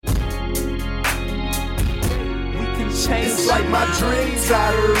It's like my dreams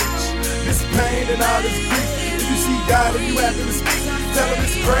out of reach. This pain and all this grief. If you see God and you having to speak, tell him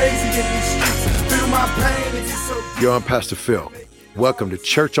it's crazy in these streets. Feel my pain and get so deep. Yo, I'm Pastor Phil. Welcome to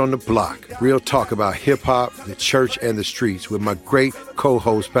Church on the Block. Real talk about hip-hop, the church, and the streets with my great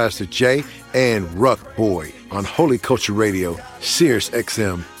co-host, Pastor Jay and Ruck Boy on Holy Culture Radio, Sirius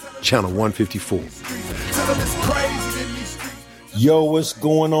XM, Channel 154. Yo, what's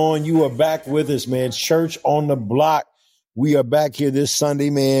going on? You are back with us, man. Church on the Block. We are back here this Sunday,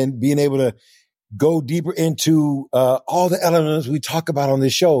 man, being able to go deeper into all the elements we talk about on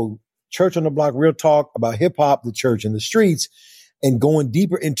this show. Church on the Block, real talk about hip-hop, the church, and the streets, and going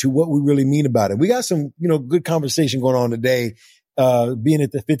deeper into what we really mean about it. We got some, good conversation going on today, being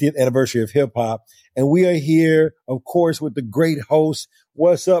at the 50th anniversary of hip hop. And we are here, of course, with the great host.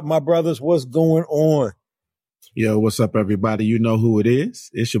 What's up, my brothers? What's going on? Yo, what's up, everybody? You know who it is.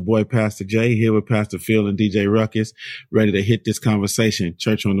 It's your boy, Pastor Jay, here with Pastor Phil and DJ Ruckus, ready to hit this conversation.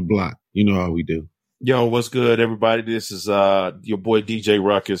 Church on the Block. You know how we do. Yo, what's good, everybody? This is your boy, DJ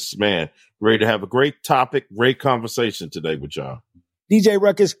Ruckus, man. Ready to have a great topic, great conversation today with y'all. DJ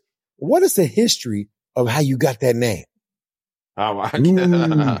Ruckus, what is the history of how you got that name? How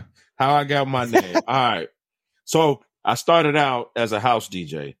I got my name. All right. So I started out as a house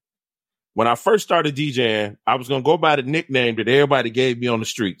DJ. When I first started DJing, I was going to go by the nickname that everybody gave me on the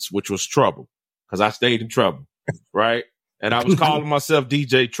streets, which was Trouble, because I stayed in trouble, right? And I was calling myself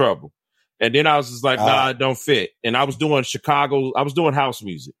DJ Trouble. And then I was just like, nah, it don't fit. And I was doing house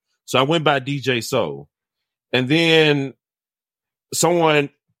music. So I went by DJ Soul. And then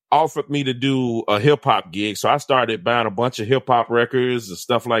someone offered me to do a hip hop gig. So I started buying a bunch of hip hop records and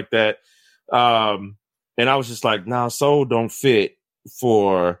stuff like that. And I was just like, nah, soul don't fit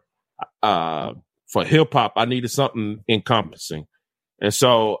for hip hop. I needed something encompassing. And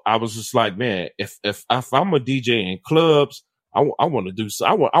so I was just like, man, if I'm a DJ in clubs, I want to do so.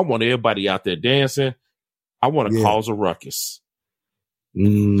 I want everybody out there dancing. I want to cause a ruckus. I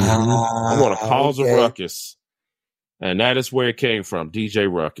want to cause a ruckus. And that is where it came from,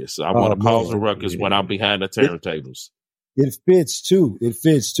 DJ Ruckus. I want to cause a ruckus when I'm behind the turntables. It fits too.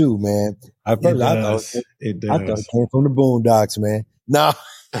 Man. I thought it came from the Boondocks, man. No.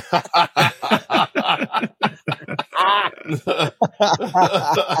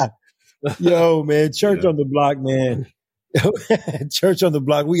 Yo, man, Church on the Block, man. Church on the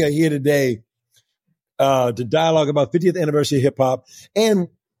Block. We are here today to dialogue about 50th anniversary of hip hop and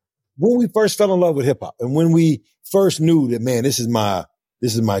when we first fell in love with hip hop and when we first knew that, man, this is my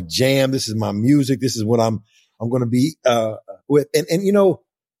jam. This is my music. This is what I'm going to be with. And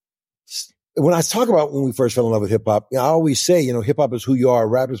when I talk about when we first fell in love with hip hop, I always say, hip hop is who you are.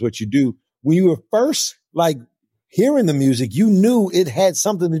 Rap is what you do. When you were first hearing the music, you knew it had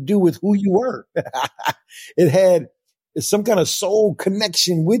something to do with who you were. It had some kind of soul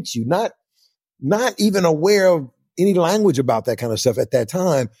connection with you, not even aware of any language about that kind of stuff at that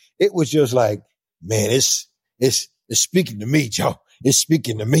time. It was just like, man, it's speaking to me, Joe. It's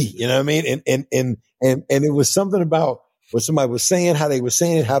speaking to me. You know what I mean? And it was something about what somebody was saying, how they were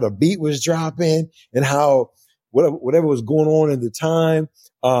saying it, how the beat was dropping, and how whatever was going on at the time,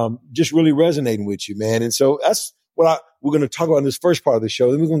 just really resonating with you, man. And so that's what we're going to talk about in this first part of the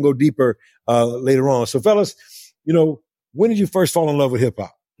show. Then we're going to go deeper later on. So, fellas, when did you first fall in love with hip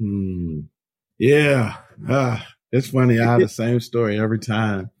hop? Yeah. It's funny. I have the same story every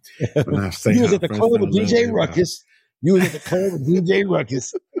time. When I say you was at the club with DJ Ruckus. You was at the club with DJ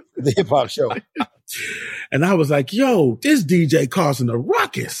Ruckus, the hip hop show. And I was like, yo, this DJ causing a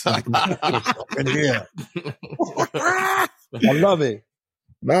ruckus. Yeah. I love it.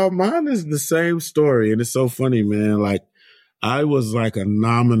 No, mine is the same story. And it's so funny, man. I was a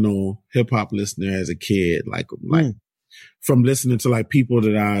nominal hip hop listener as a kid, from listening to people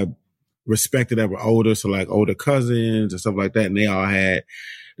that I respected that were older. So older cousins and stuff like that. And they all had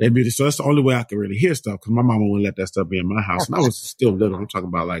their music. So that's the only way I could really hear stuff. Cause my mama wouldn't let that stuff be in my house. And I was still little. I'm talking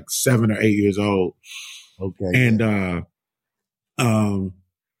about 7 or 8 years old. Okay. And,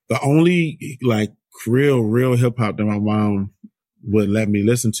 the only real hip hop that my mom would let me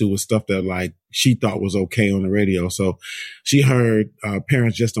listen to was stuff that she thought was okay on the radio. So she heard,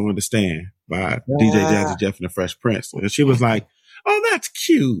 Parents Just Don't Understand by DJ Jazzy Jeff and the Fresh Prince. And she was like, oh, that's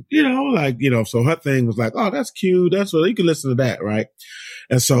cute. So her thing was like, oh, that's cute. That's what you can listen to that. Right.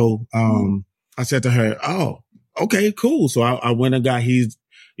 And so, I said to her, oh, okay, cool. So I went and got he's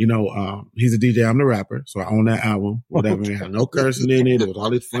a DJ, I'm the rapper. So I own that album, whatever. It had no cursing in it. There was all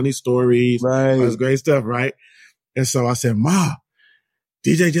these funny stories. Right. It was great stuff. Right. And so I said, Ma,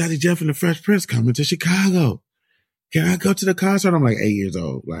 DJ Jazzy Jeff and the Fresh Prince coming to Chicago. can I go to the concert? I'm like 8 years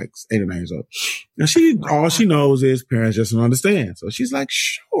old, like 8 or 9 years old. Now all she knows is parents just don't understand. So she's like,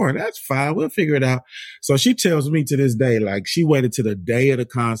 sure, that's fine. We'll figure it out. So she tells me to this day, like she waited to the day of the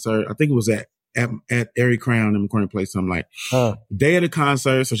concert. I think it was at Airy Crown in McCormick Place. I'm like, day of the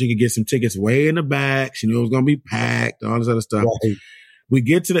concert, so she could get some tickets way in the back. She knew it was going to be packed, all this other stuff. Right. We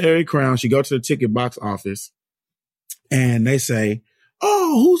get to the Airy Crown. She go to the ticket box office and they say,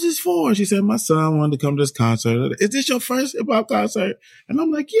 oh, who's this for? And she said, my son wanted to come to this concert. Is this your first hip hop concert? And I'm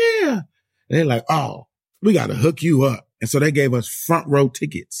like, yeah. And they're like, oh, we got to hook you up. And so they gave us front row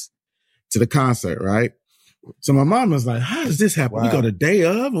tickets to the concert, right? So my mom was like, how does this happen? Wow. We go the day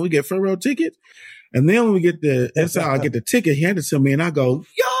of and we get front row tickets. And then when we get the inside, I get the ticket handed to me and I go,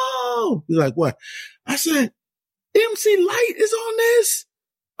 yo, he's like, what? I said, MC Lyte is on this.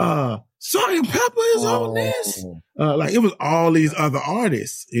 Salt & Pepper is on this. Like it was all these other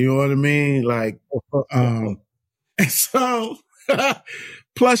artists. You know what I mean? Like, and so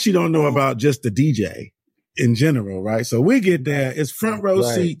plus you don't know about just the DJ in general, right? So we get there. It's front row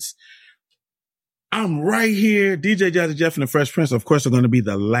seats. I'm right here. DJ Jazzy Jeff and the Fresh Prince, of course, are going to be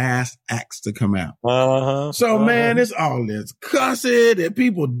the last acts to come out. So, man, it's all this cussing and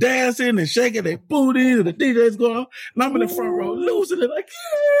people dancing and shaking their booty and the DJ's going on. And I'm in the front row losing it like,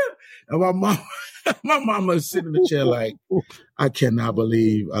 yeah. And my mama is sitting in the chair like, I cannot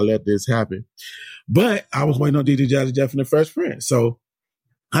believe I let this happen. But I was waiting on DJ Jazzy Jeff and the Fresh Prince. So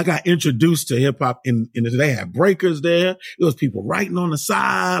I got introduced to hip hop they had breakers there. It was people writing on the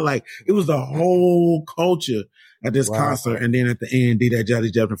side. Like it was the whole culture at this concert. And then at the end, DJ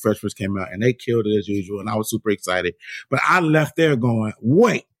Jazzy Jeff and Fresh Prince came out and they killed it as usual. And I was super excited, but I left there going,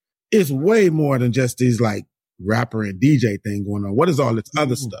 wait, it's way more than just these like rapper and DJ thing going on. What is all this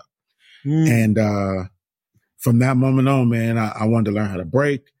other stuff? And, from that moment on, man, I wanted to learn how to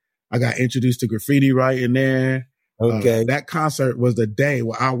break. I got introduced to graffiti writing there. Okay. That concert was the day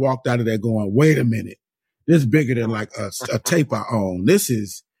where I walked out of there going, wait a minute. This is bigger than like a tape I own. This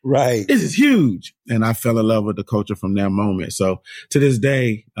is huge. And I fell in love with the culture from that moment. So to this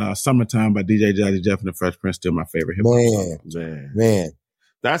day, Summertime by DJ Jazzy Jeff and the Fresh Prince still my favorite hip hop song. Man.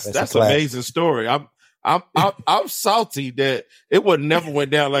 That's an amazing story. I'm salty that it would never went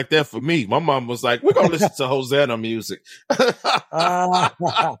down like that for me. My mom was like, we're going to listen to Hosanna music.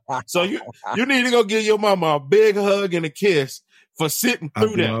 So you need to go give your mama a big hug and a kiss for sitting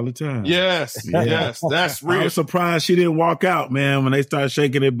through that all the time. Yes. That's real. I was surprised she didn't walk out, man, when they started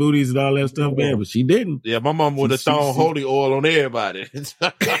shaking their booties and all that stuff, man, but she didn't. Yeah, my mom would have thrown holy oil on everybody.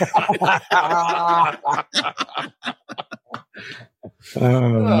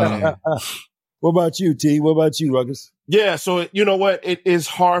 Man. What about you, T? What about you, Ruckus? Yeah, so you know what? It is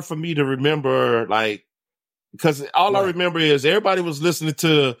hard for me to remember, like, because all I remember is everybody was listening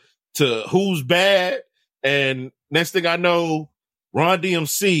to Who's Bad, and next thing I know, Run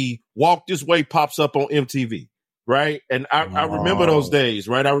DMC Walk This Way pops up on MTV, right? And I remember those days,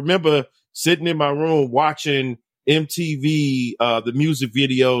 right? I remember sitting in my room watching MTV, the music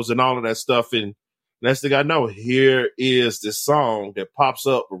videos and all of that stuff, and next thing I know, here is this song that pops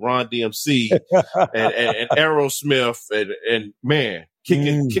up with Run DMC and Aerosmith and man,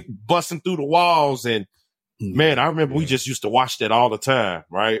 busting through the walls. And man, I remember we just used to watch that all the time.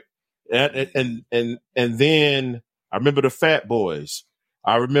 Right. And then I remember the Fat Boys.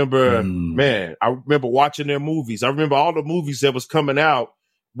 I remember, I remember watching their movies. I remember all the movies that was coming out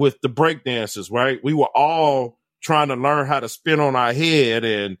with the breakdancers, right? We were all trying to learn how to spin on our head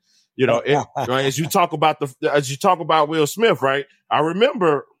and, you know, right, as you talk about Will Smith, right? I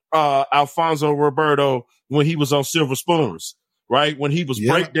remember Alfonso Roberto when he was on Silver Spoons, right? When he was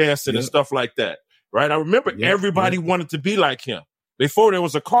breakdancing and stuff like that, right? I remember everybody wanted to be like him. Before there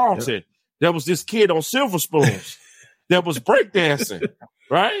was a Carlton, there was this kid on Silver Spoons that was breakdancing,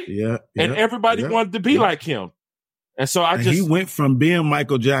 right? And everybody wanted to be like him. And so he went from being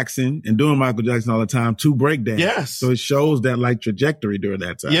Michael Jackson and doing Michael Jackson all the time to breakdance. Yes. So it shows that like trajectory during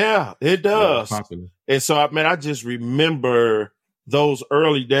that time. Yeah, it does. Popular. And so, I just remember those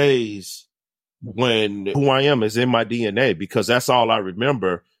early days when Who I Am is in my DNA, because that's all I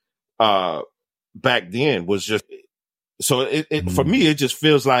remember back then was just, so for me, it just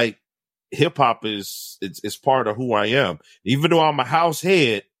feels like hip hop is part of who I am. Even though I'm a house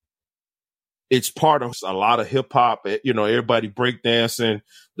head, it's part of a lot of hip hop, you know, everybody breakdancing,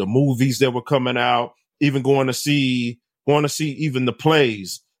 the movies that were coming out, even going to see even the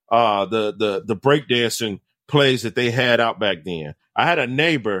plays, the breakdancing plays that they had out back then. I had a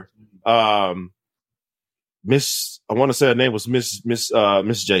neighbor, I want to say her name was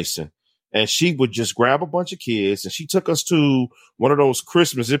Miss Jason. And she would just grab a bunch of kids, and she took us to one of those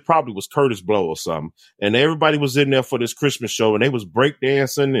Christmas. It probably was Curtis Blow or something. And everybody was in there for this Christmas show, and they was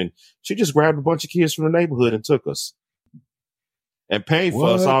breakdancing. And she just grabbed a bunch of kids from the neighborhood and took us and paid for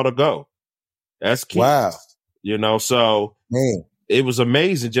us all to go. That's kids. Wow. You know, so Man. It was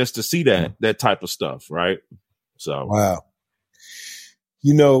amazing just to see that type of stuff, right? So wow.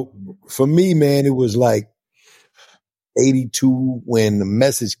 You know, for me, man, it was like 82 when The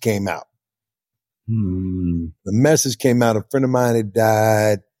Message came out. The Message came out. A friend of mine had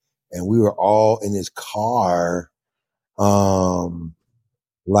died, and we were all in his car, like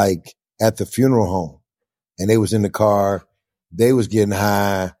at the funeral home. And they was in the car. They was getting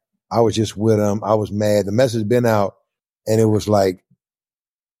high. I was just with them. I was mad. The Message had been out, and it was like,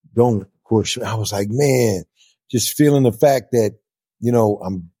 don't push. I was like, man, just feeling the fact that, you know,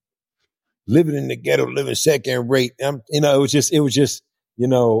 I'm living in the ghetto, living second rate. You know, it was just, you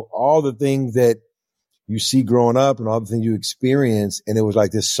know, all the things that you see growing up and all the things you experience. And it was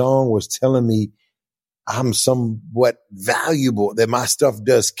like this song was telling me I'm somewhat valuable, that my stuff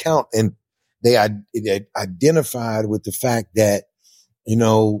does count. And they identified with the fact that, you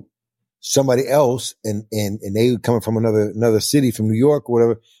know, somebody else and they were coming from another city, from New York or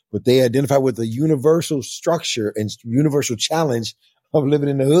whatever, but they identified with the universal structure and universal challenge of living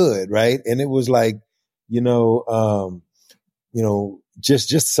in the hood. Right. And it was like,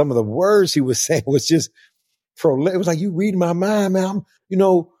 just some of the words he was saying was just it was like, you read my mind, man.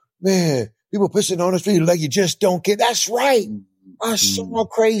 Man, people pissing on the street like you just don't care. That's right. I saw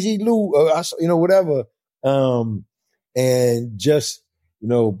Crazy Lou, whatever. And just,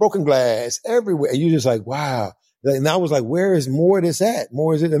 broken glass everywhere. And you're just like, wow. And I was like, where is more of this at?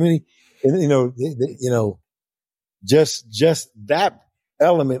 More is it? I mean, just that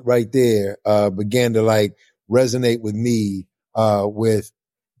element right there, began to like resonate with me, with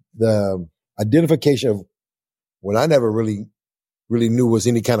the identification of what I never really knew was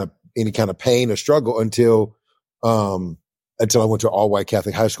any kind of pain or struggle until I went to an all-white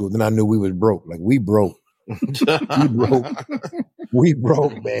Catholic high school. Then I knew we was broke. Like we broke. We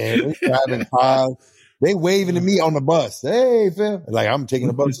broke, man. We driving cars. They waving to me on the bus. Hey, Phil. Like I'm taking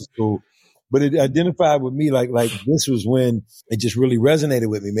the bus to school. But it identified with me like this was when it just really resonated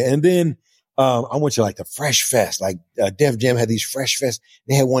with me, man. And then I went to like the Fresh Fest. Like Def Jam had these Fresh Fest.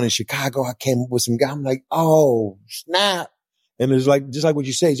 They had one in Chicago. I came with some guy. I'm like, oh, snap. And it was like, just like what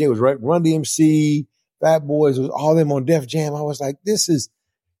you say, Jay, was right. Run DMC, Fat Boys, was all them on Def Jam. I was like,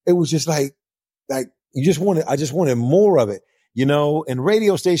 it was just like I just wanted more of it, and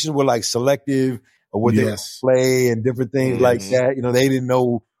radio stations were like selective of what they play and different things like that. They didn't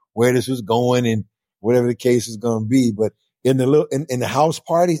know where this was going and whatever the case was going to be. But in the house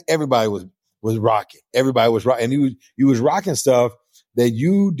parties, everybody was rocking. Everybody was rocking. And you was rocking stuff that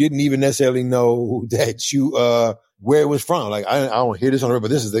you didn't even necessarily know that you, where it was from. Like, I don't hear this on the radio,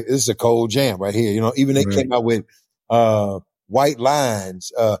 but this is a cold jam right here. Even they came out with, White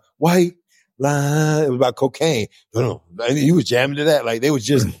Lines, White Line. It was about cocaine. You was jamming to that. Like they was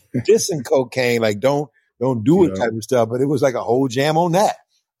just dissing cocaine. Like don't do it type of stuff. But it was like a whole jam on that.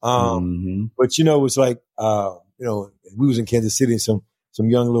 But it was like, we was in Kansas City and some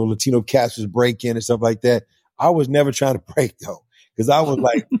young little Latino cats was breaking and stuff like that. I was never trying to break though. Cause I was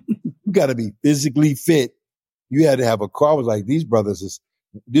like, you gotta be physically fit. You had to have a car. I was like, these brothers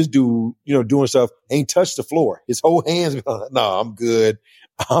this dude, doing stuff ain't touched the floor. His whole hands. No, I'm good.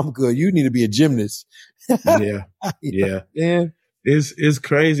 You need to be a gymnast. Yeah. It's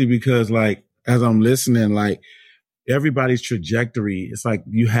crazy because like, as I'm listening, like everybody's trajectory, it's like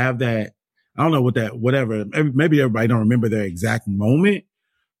you have that, I don't know what that, whatever, maybe everybody don't remember their exact moment,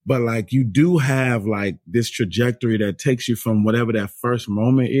 but like you do have like this trajectory that takes you from whatever that first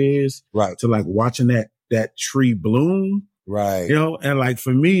moment is, right, to like watching that tree bloom. Right. And like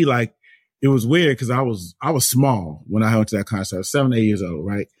for me, like it was weird because I was small when I went to that concert. I was 7, 8 years old,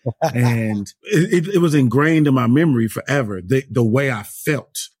 right? And it was ingrained in my memory forever. The way I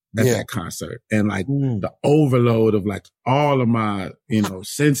felt at that concert and like the overload of like all of my,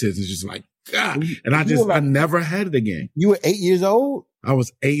 senses is just like, God. And I never had it again. You were 8 years old? I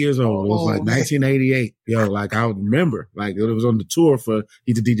was 8 years old. It was like 1988. Like I remember, like it was on the tour for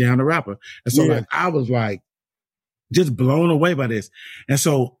He's a DJ, I'm the Rapper. And so like I was like just blown away by this. And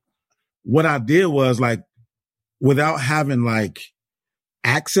so what I did was like, without having like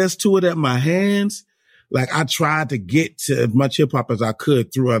access to it at my hands, like I tried to get to as much hip hop as I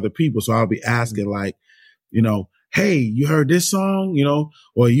could through other people. So I'll be asking like, hey, you heard this song,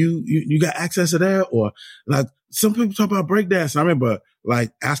 or you got access to that? Or like some people talk about breakdance. I remember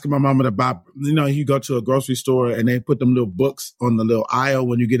like asking my mama to buy, you go to a grocery store and they put them little books on the little aisle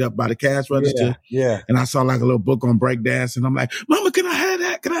when you get up by the cash register. Yeah. And I saw like a little book on breakdance and I'm like, Mama, can I have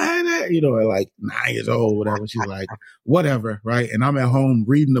that? Can I have that? At like 9 years old, whatever. She's like, whatever. Right. And I'm at home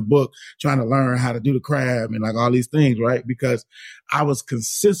reading the book, trying to learn how to do the crab and like all these things. Right. Because I was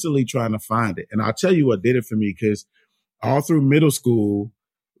consistently trying to find it. And I'll tell you what did it for me, because all through middle school,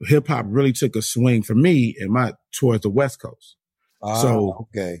 hip hop really took a swing for me towards the West Coast. So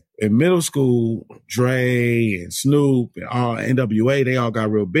in middle school, Dre and Snoop and all NWA, they all got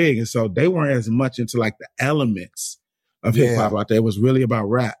real big. And so they weren't as much into like the elements of hip hop out there. It was really about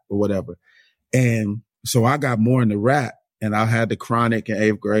rap or whatever. And so I got more into rap, and I had the Chronic in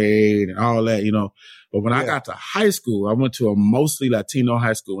 8th grade and all that, But when I got to high school, I went to a mostly Latino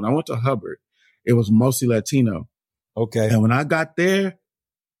high school. When I went to Hubbard, it was mostly Latino. Okay. And when I got there,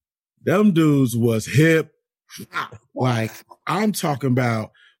 them dudes was hip. Like, I'm talking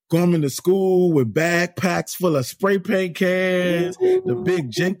about coming to school with backpacks full of spray paint cans, the big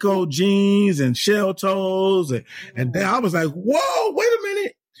Jenko jeans and shell toes. And then I was like, whoa, wait a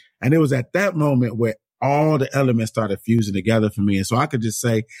minute. And it was at that moment where all the elements started fusing together for me. And so I could just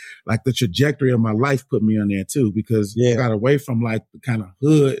say, like, the trajectory of my life put me on there too, because I got away from like the kind of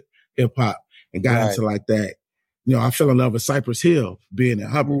hood hip hop and got into like that. I fell in love with Cypress Hill being at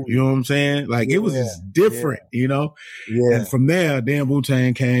Hubbard. You know what I'm saying? Like, it was just different, Yeah. And from there, then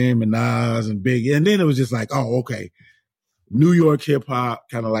Wu-Tang came and Nas and Biggie. And then it was just like, oh, okay. New York hip hop,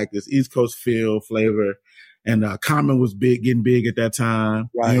 kind of like this East Coast flavor. And Common was getting big at that time.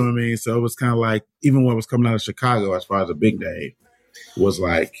 Right. You know what I mean? So it was kind of like, even what was coming out of Chicago as far as a big name was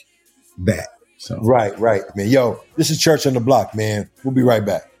like that. So Right, man. Yo, this is Church on the Block, man. We'll be right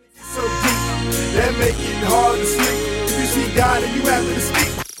back. So deep, that make it hard to sleep. If you see God and you have to speak.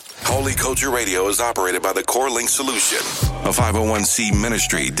 Holy Culture Radio is operated by the Core Link Solution, a 501c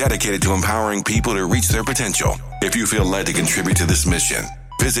ministry dedicated to empowering people to reach their potential. If you feel led to contribute to this mission,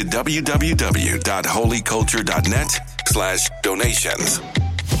 visit www.holyculture.net/donations.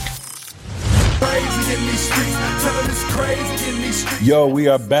 Yo, we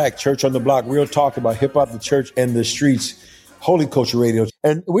are back. Church on the Block. Real talk about hip hop, the church, and the streets. Holy Culture Radio.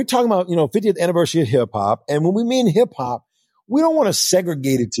 And we're talking about, 50th anniversary of hip hop. And when we mean hip hop, we don't want to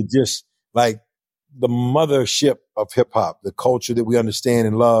segregate it to just like the mothership of hip hop, the culture that we understand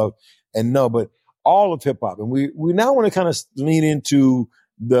and love and know, but all of hip hop. And we now want to kind of lean into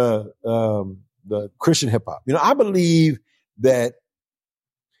the Christian hip hop. I believe that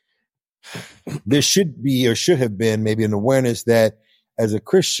there should be or should have been maybe an awareness that as a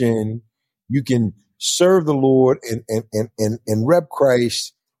Christian, you can serve the Lord and rep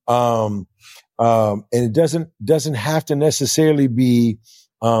Christ. And it doesn't have to necessarily be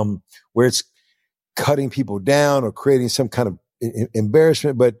where it's cutting people down or creating some kind of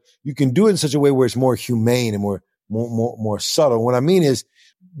embarrassment, but you can do it in such a way where it's more humane and more subtle. What I mean is,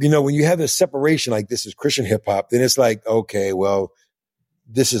 when you have this separation, like this is Christian hip hop, then it's like, okay, well,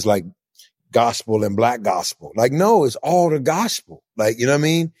 this is like gospel and black gospel. Like, no, it's all the gospel. Like, you know what I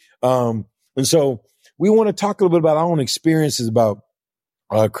mean? And so we want to talk a little bit about our own experiences about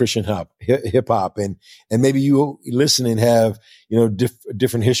Christian hip hop, and maybe you listening have,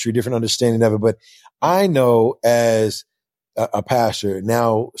 different history, different understanding of it. But I know as a pastor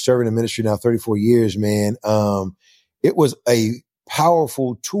now serving in ministry now 34 years, man, it was a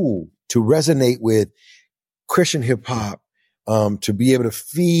powerful tool to resonate with Christian hip hop, to be able to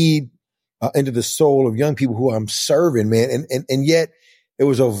feed into the soul of young people who I'm serving, man. And yet it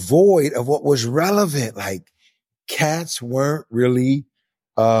was a void of what was relevant. Like, cats weren't really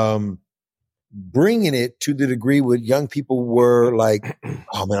bringing it to the degree where young people were like,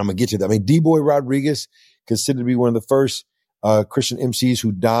 oh man, I'm gonna get to that. I mean, D-Boy Rodriguez, considered to be one of the first Christian MCs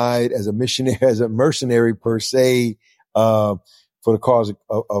who died as a missionary, as a mercenary per se, for the cause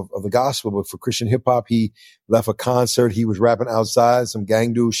of the gospel. But for Christian hip hop, he left a concert. He was rapping outside. Some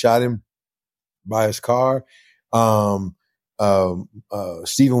gang dude shot him by his car.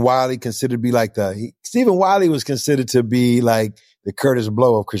 Stephen Wiley considered to be like Stephen Wiley was considered to be like the Curtis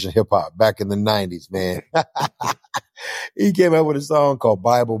Blow of Christian hip hop back in the 90s, man. He came out with a song called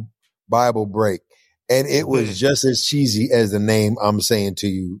Bible Break. And it was just as cheesy as the name I'm saying to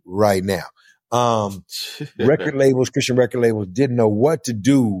you right now. Record labels, Christian record labels didn't know what to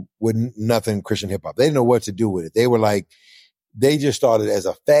do with nothing Christian hip hop. They didn't know what to do with it. They were like, they just started as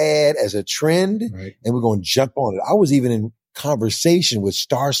a fad, as a trend, right, and we're going to jump on it. I was even in conversation with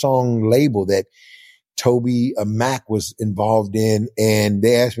Star Song label that Toby Mac was involved in, and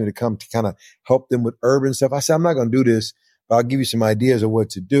they asked me to come to kind of help them with urban stuff. I said, I'm not going to do this, but I'll give you some ideas of what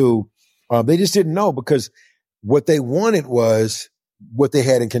to do. They just didn't know, because what they wanted was what they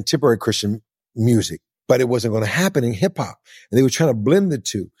had in contemporary Christian music, but it wasn't going to happen in hip hop. And they were trying to blend the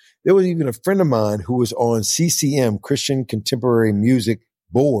two. There was even a friend of mine who was on CCM, Christian Contemporary Music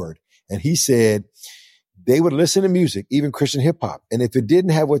Board. And he said they would listen to music, even Christian hip hop. And if it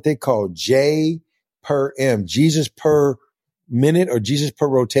didn't have what they call J per M, Jesus per minute or Jesus per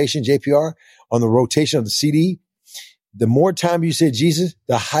rotation, JPR, on the rotation of the CD, the more time you said Jesus,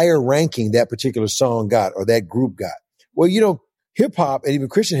 the higher ranking that particular song got or that group got. Well, you know, hip hop and even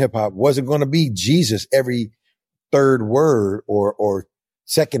Christian hip hop wasn't going to be Jesus every third word or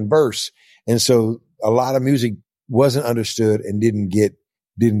second verse. And so a lot of music wasn't understood and didn't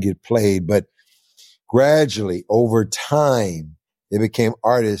get played. But gradually over time, they became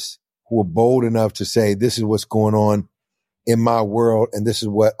artists who were bold enough to say, this is what's going on in my world. And this is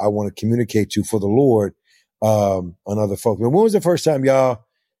what I want to communicate to for the Lord, on other folks. But when was the first time y'all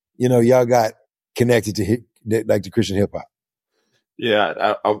got connected to like the Christian hip hop?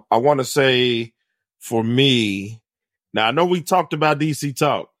 Yeah, I want to say for me, now I know we talked about DC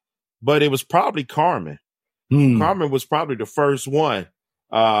Talk, but it was probably Carmen. Carmen was probably the first one.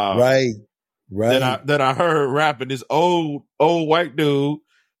 Right. That I heard rapping. This old white dude.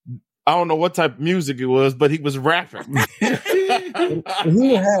 I don't know what type of music it was, but he was rapping. he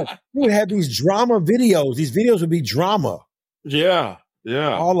would have these drama videos. These videos would be drama. Yeah.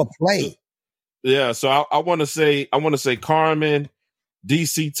 All a play. Yeah. So I want to say Carmen,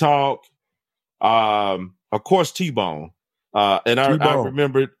 DC Talk, of course T-Bone. And I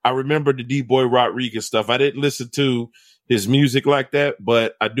remember the D-Boy Rodriguez stuff. I didn't listen to his music like that,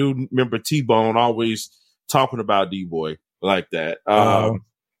 but I do remember T-Bone always talking about D-Boy like that.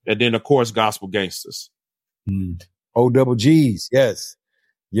 And then of course Gospel Gangsters. OGGs. Yes.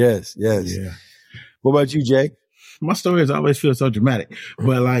 Yeah. What about you, Jay? My stories always feel so dramatic,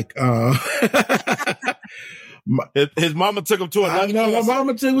 but like, his mama took him to another. I know, my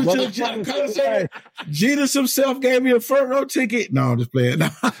mama took him to a concert. Jesus himself gave me a front row ticket. No, I'm just playing.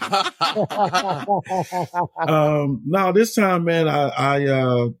 No, this time, man,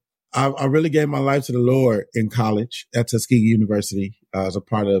 I really gave my life to the Lord in college at Tuskegee University as a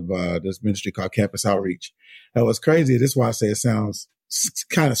part of this ministry called Campus Outreach. That was crazy. This is why I say it sounds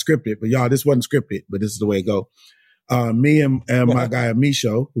kind of scripted, but y'all, this wasn't scripted, but this is the way it go. Me and my guy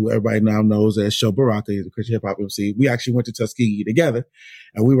Misho, who everybody now knows as Sho Baraka, he's a Christian hip hop MC. We actually went to Tuskegee together,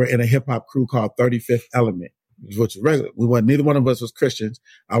 and we were in a hip hop crew called 35th Element, which was regular. Neither one of us was Christians.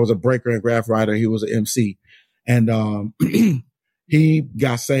 I was a breaker and graph writer. He was an MC, and he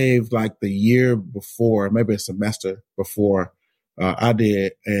got saved like the year before, maybe a semester before I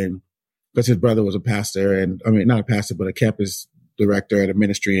did, and because his brother was a pastor, and I mean not a pastor, but a campus director at a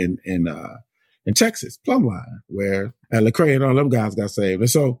ministry in Texas, Plumline, where Lecrae and all them guys got saved. And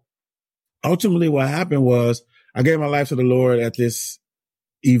so ultimately what happened was I gave my life to the Lord at this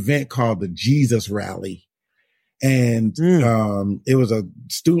event called the Jesus Rally. And it was a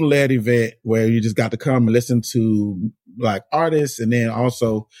student-led event where you just got to come and listen to like artists, and then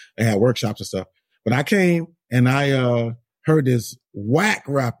also they had workshops and stuff. But I came and I heard this whack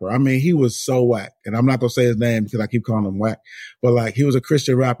rapper. I mean, he was so whack. And I'm not going to say his name because I keep calling him whack. But like, he was a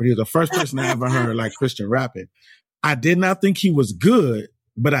Christian rapper. He was the first person I ever heard like Christian rapping. I did not think he was good,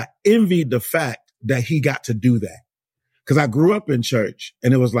 but I envied the fact that he got to do that. Because I grew up in church,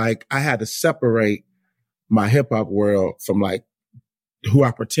 and it was like I had to separate my hip hop world from like who I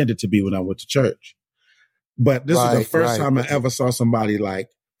pretended to be when I went to church. But this is the first time I ever saw somebody like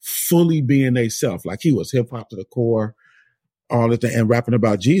fully being they self. Like he was hip hop to the core, all the thing, and rapping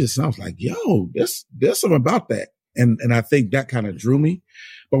about Jesus. And I was like, yo, there's something about that. And I think that kind of drew me.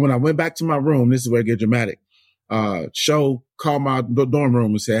 But when I went back to my room, this is where it gets dramatic. Sho called my dorm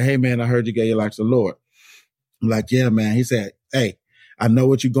room and said, hey man, I heard you gave your life to the Lord. I'm like, yeah, man. He said, hey, I know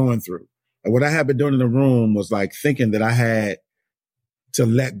what you're going through. And what I had been doing in the room was like thinking that I had to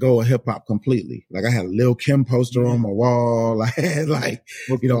let go of hip hop completely. Like I had a Lil Kim poster on my wall. I had like,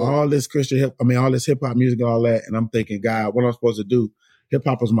 all this all this hip hop music and all that. And I'm thinking, God, what am I supposed to do? Hip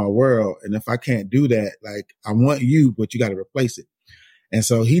hop is my world. And if I can't do that, like I want you, but you got to replace it. And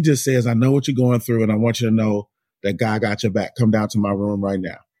so he just says, I know what you're going through, and I want you to know that God got your back. Come down to my room right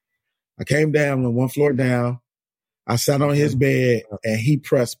now. I came down, went one floor down. I sat on his bed, and he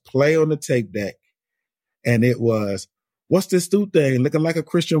pressed play on the tape deck. And it was, what's this dude thing? Looking like a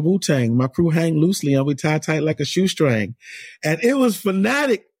Christian Wu-Tang. My crew hang loosely and we tie tight like a shoestring. And it was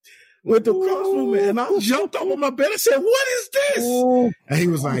Fanatic with the cross movement. And I jumped up on my bed and said, what is this? And he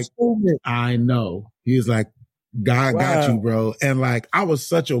was like, I know. He was like, God got you, bro. And like, I was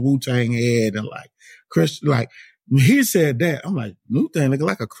such a Wu-Tang head and like Christian, like when he said that, I'm like, Wu-Tang look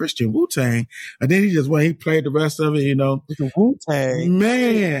like a Christian Wu-Tang. And then he played the rest of it, Wu-Tang.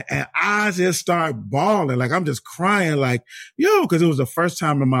 Man, and I just start bawling. Like, I'm just crying like, because it was the first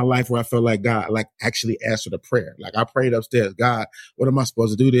time in my life where I felt like God, like, actually answered a prayer. Like, I prayed upstairs, God, what am I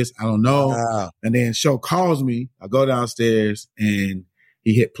supposed to do this? I don't know. Wow. And then Show calls me. I go downstairs and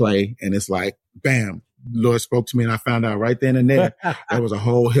he hit play and it's like, bam. Lord spoke to me and I found out right then and there there was a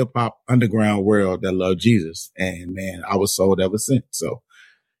whole hip hop underground world that loved Jesus. And man, I was sold ever since. So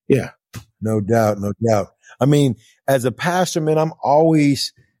yeah. No doubt. I mean, as a pastor, man, I'm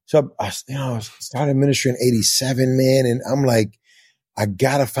always, I started ministry in 87, man. And I'm like, I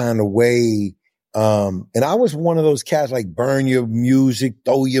gotta find a way. And I was one of those cats like burn your music,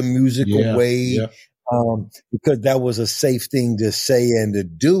 throw your music away. Yeah. Because that was a safe thing to say and to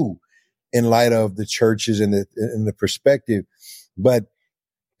do in light of the churches and the perspective. But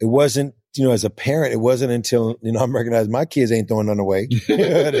it wasn't, as a parent, it wasn't until, I recognized my kids ain't throwing none away.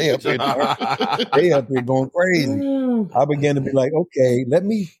 they up here going crazy. I began to be like, okay, let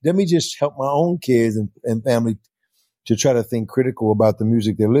me just help my own kids and family to try to think critical about the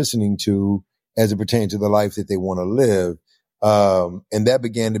music they're listening to as it pertains to the life that they want to live. And that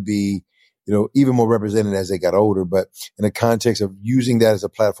began to be, even more represented as they got older, but in the context of using that as a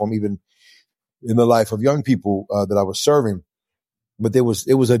platform, even in the life of young people that I was serving. But it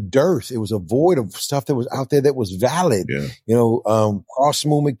was a dearth. It was a void of stuff that was out there that was valid. Yeah. Cross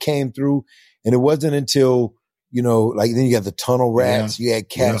movement came through, and it wasn't until, like then you got the tunnel rats. Yeah. You had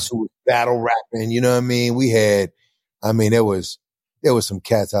cats who were battle rapping. You know what I mean? There was some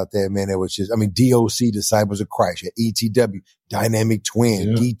cats out there, man. That was just, DOC, Disciples of Christ, ETW, Dynamic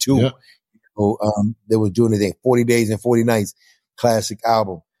Twin, D2. Yeah. They were doing anything, 40 Days and 40 Nights, classic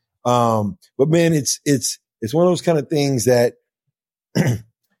album. But man, it's one of those kind of things that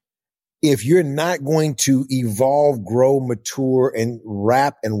if you're not going to evolve, grow, mature, and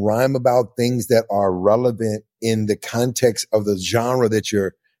rap and rhyme about things that are relevant in the context of the genre that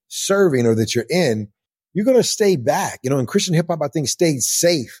you're serving or that you're in, you're going to stay back. In Christian hip hop, I think stayed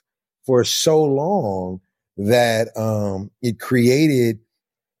safe for so long that, it created,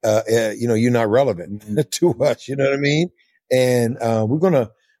 you're not relevant to us. You know what I mean? And, we're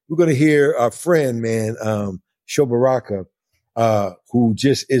going to hear our friend, man, Sho Baraka, who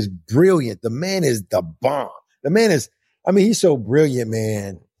just is brilliant. The man is the bomb. The man is, he's so brilliant,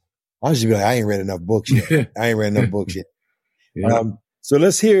 man. I'll just be like, I ain't read enough books yet. Yeah. So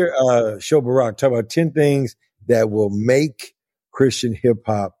let's hear Sho Baraka talk about 10 things that will make Christian hip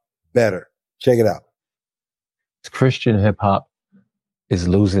hop better. Check it out. Christian hip hop is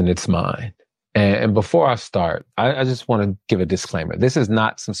losing its mind. And before I start, I just want to give a disclaimer. This is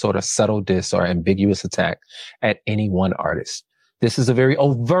not some sort of subtle diss or ambiguous attack at any one artist. This is a very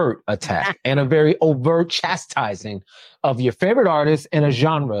overt attack and a very overt chastising of your favorite artist in a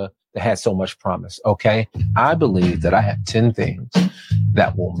genre that has so much promise. Okay. I believe that I have 10 things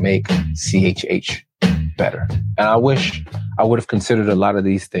that will make CHH better. And I wish I would have considered a lot of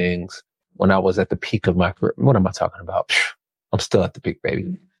these things when I was at the peak of my career. What am I talking about? I'm still at the peak,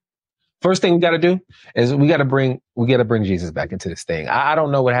 baby. First thing we got to do is we got to bring Jesus back into this thing. I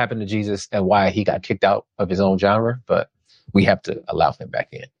don't know what happened to Jesus and why he got kicked out of his own genre, but we have to allow him back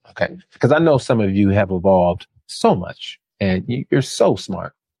in. Okay. Because I know some of you have evolved so much and you're so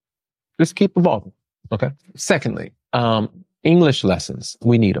smart. Just keep evolving. Okay. Secondly, English lessons.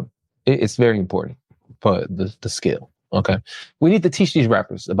 We need them. It's very important for the skill. Okay. We need to teach these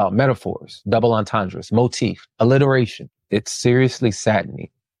rappers about metaphors, double entendres, motif, alliteration. It's seriously saddening.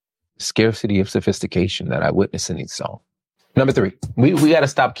 Scarcity of sophistication that I witness in these songs. Number 3, we got to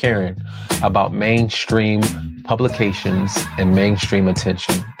stop caring about mainstream publications and mainstream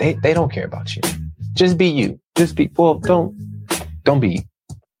attention. They don't care about you. Just be you. Don't be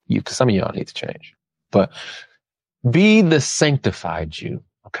you, because some of y'all need to change. But be the sanctified you.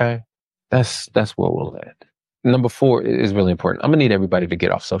 Okay, that's where we'll end. Number 4 is really important. I'm gonna need everybody to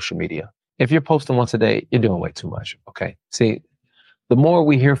get off social media. If you're posting once a day, you're doing way too much. Okay, see. The more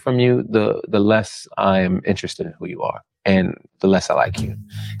we hear from you, the less I'm interested in who you are and the less I like you.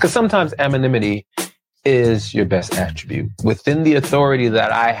 Because sometimes anonymity is your best attribute. Within the authority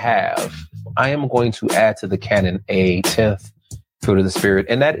that I have, I am going to add to the canon a 10th fruit of the Spirit,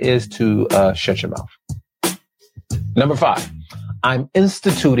 and that is to shut your mouth. Number 5, I'm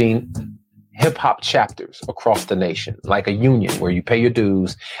instituting hip-hop chapters across the nation, like a union where you pay your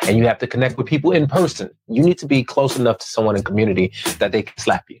dues and you have to connect with people in person. You need to be close enough to someone in community that they can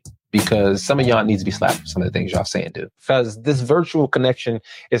slap you. because some of y'all need to be slapped for some of the things y'all say and do. Because this virtual connection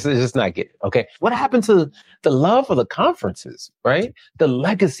is just not getting it, okay? What happened to the love of the conferences, right? The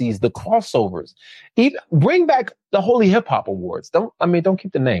legacies, the crossovers. Even bring back the Holy Hip Hop Awards. Don't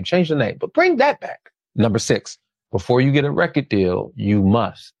keep the name, change the name, but bring that back. Number 6, before you get a record deal, you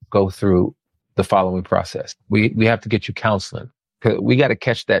must go through the following process. We have to get you counseling. We got to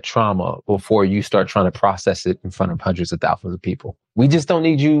catch that trauma before you start trying to process it in front of hundreds of thousands of people. We just don't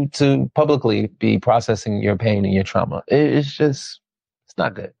need you to publicly be processing your pain and your trauma. It's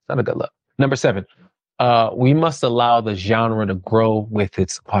not good. It's not a good look. Number 7, we must allow the genre to grow with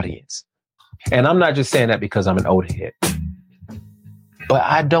its audience. And I'm not just saying that because I'm an old head, but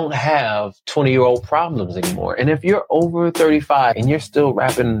I don't have 20-year-old problems anymore. And if you're over 35 and you're still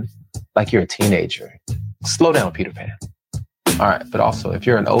rapping like you're a teenager, slow down, Peter Pan. All right. But also, if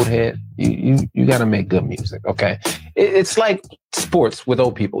you're an old head, you got to make good music. OK, it's like sports with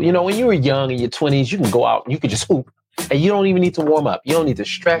old people. You know, when you were young in your 20s, you can go out and you can just hoop and you don't even need to warm up. You don't need to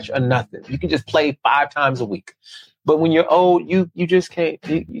stretch or nothing. You can just play 5 times a week. But when you're old, you just can't.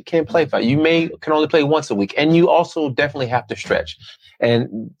 You can't play 5. You can only play once a week. And you also definitely have to stretch.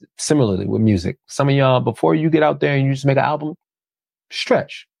 And similarly with music, some of y'all, before you get out there and you just make an album,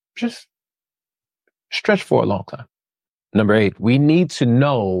 stretch. Just stretch for a long time. Number 8, we need to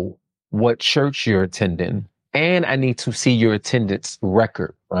know what church you're attending, and I need to see your attendance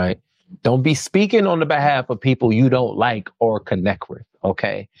record, right? Don't be speaking on the behalf of people you don't like or connect with,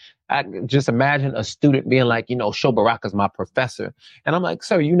 okay? I just imagine a student being like, Sho Baraka's my professor. And I'm like,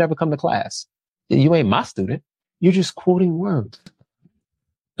 sir, you never come to class. You ain't my student. You're just quoting words.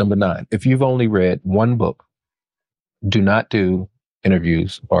 Number 9, if you've only read one book, do not do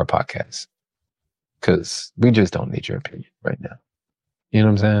interviews or podcasts. Because we just don't need your opinion right now. You know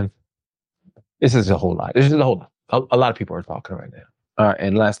what I'm saying? This is a whole lot. This is a whole lot. A lot of people are talking right now. All right.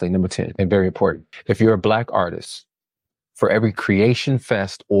 And lastly, number 10, and very important. If you're a Black artist, for every Creation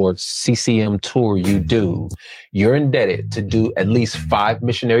Fest or CCM tour you do, you're indebted to do at least 5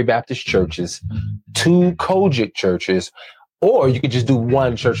 Missionary Baptist churches, 2 Kojic churches, or you could just do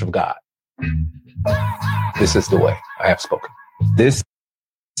 1 Church of God. This is the way I have spoken. This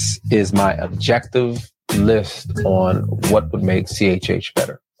is my objective list on what would make CHH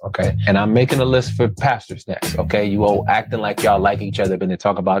better. Okay. And I'm making a list for pastors next. Okay. You all acting like y'all like each other, but then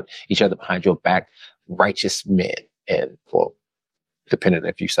talk about each other behind your back, righteous men. And well, depending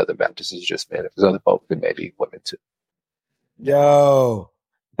if you Southern Baptists is just men, if there's other folks, then maybe women too. Yo.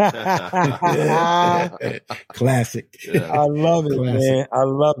 Classic. Yeah. I love it, classic. Man. I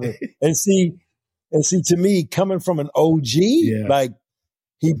love it. And see, to me, coming from an OG, like,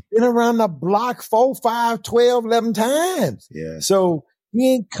 he's been around the block 4, 5, 12, 11 times. Yeah. So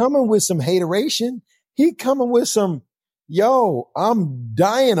he ain't coming with some hateration. He coming with some, I'm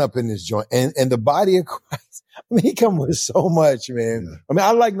dying up in this joint. And the body of Christ. I mean, he coming with so much, man. Yeah. I mean,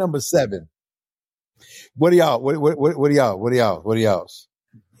 I like number 7. What are y'all? What are y'all?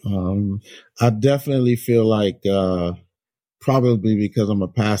 I definitely feel like, probably because I'm a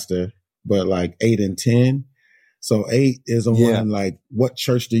pastor, but like 8 and 10. So 8 is a one, like, what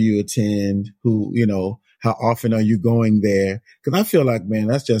church do you attend? Who, how often are you going there? Cause I feel like, man,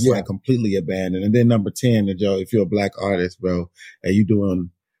 that's just like completely abandoned. And then number 10, Joe, if you're a Black artist, bro, and you doing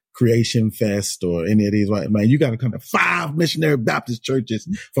Creation Fest or any of these, right, man, you got to come to 5 Missionary Baptist churches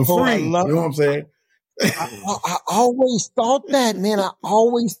for free. You know what I'm saying? I always thought that, man.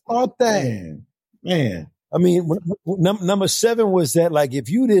 Man. I mean, number 7 was that, like,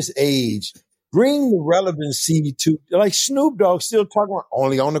 if you this age, bring the relevancy to, like, Snoop Dogg still talking about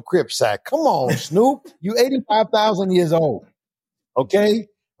only on the Crip side. Come on, Snoop. You 85,000 years old. Okay?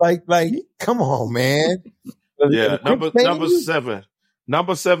 Like, come on, man. Yeah, number 7.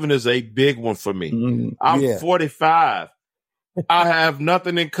 Number 7 is a big one for me. I'm 45. I have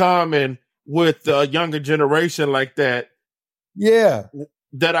nothing in common with the younger generation like that. Yeah.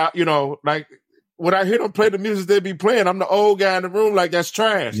 That I, like, when I hear them play the music they be playing, I'm the old guy in the room like, that's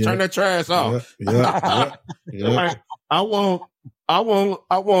trash. Yeah. Turn that trash off. Yeah. Like, I want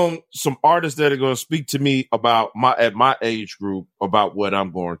some artists that are going to speak to me about at my age group about what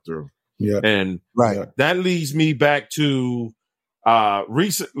I'm going through. Yeah. And that leads me back to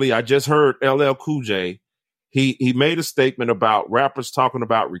recently I just heard LL Cool J. He made a statement about rappers talking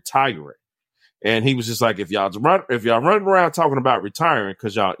about retiring. And he was just like, if y'all running around talking about retiring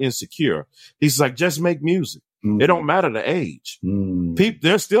because y'all insecure, he's like, just make music. It don't matter the age.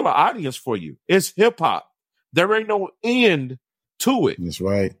 There's still an audience for you. It's hip hop. There ain't no end to it. That's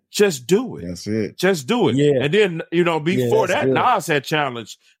right. Just do it. That's it. Just do it. Yeah. And then, before that, good. Nas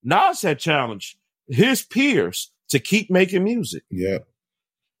had challenged his peers to keep making music. Yeah.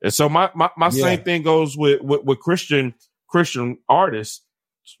 And so my same thing goes with Christian artists.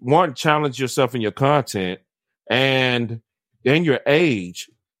 One, challenge yourself in your content and in your age,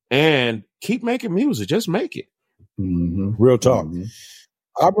 and keep making music. Just make it. Mm-hmm. Real talk. Mm-hmm.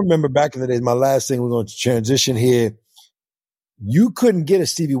 I remember back in the days, my last thing, we're going to transition here. You couldn't get a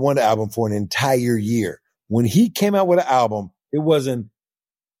Stevie Wonder album for an entire year. When he came out with an album, it wasn't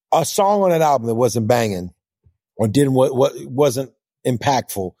a song on that album that wasn't banging or didn't what wasn't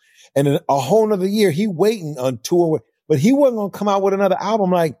impactful. And in a whole nother year, he waiting on tour, but he wasn't going to come out with another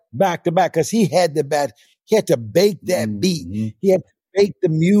album like back to back because he had to bake that beat. Mm-hmm. He had to bake the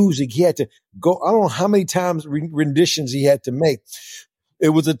music. He had to go, I don't know how many times renditions he had to make. It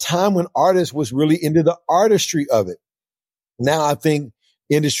was a time when artists was really into the artistry of it. Now I think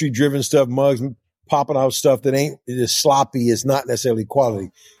industry-driven stuff, mugs popping out stuff that ain't just sloppy, is not necessarily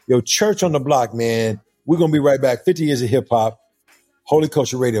quality. Yo, Church on the Block, man. We're going to be right back. 50 years of hip-hop. Holy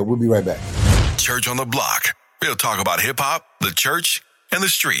Culture Radio. We'll be right back. Church on the Block. We'll talk about hip-hop, the church, and the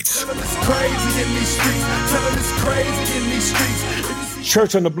streets. Tell them it's crazy in these streets. Tell them it's crazy in these streets.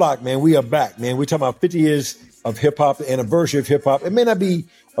 Church on the Block, man. We are back, man. We're talking about 50 years of hip-hop, the anniversary of hip-hop. It may not be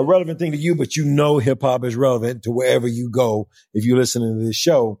a relevant thing to you, but you know hip-hop is relevant to wherever you go if you're listening to this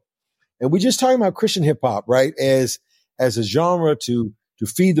show. And we're just talking about Christian hip-hop, right, as a genre to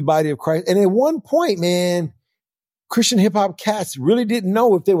feed the body of Christ. And at one point, man, Christian hip-hop cats really didn't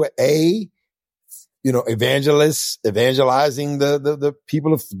know if they were evangelists, evangelizing the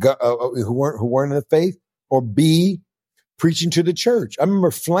people of who weren't in the faith, or B, preaching to the church. I remember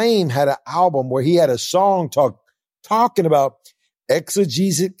Flame had an album where he had a song talking about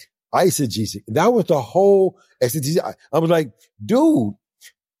exegesic, eisegesic. That was the whole exegesic. I was like, dude,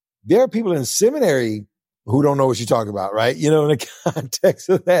 there are people in seminary who don't know what you're talking about, right? You know, in the context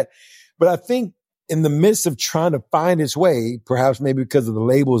of that. But I think in the midst of trying to find its way, perhaps maybe because of the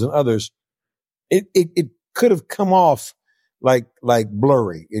labels and others, it could have come off like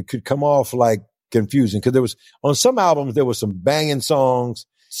blurry. It could come off like confusing, because there was, on some albums, there was some banging songs.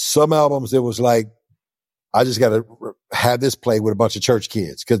 Some albums, there was like, I just got to have this play with a bunch of church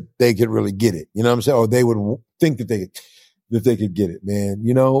kids because they could really get it. You know what I'm saying? Or they would think that they could get it, man.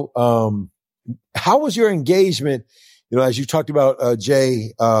 You know, how was your engagement? You know, as you talked about,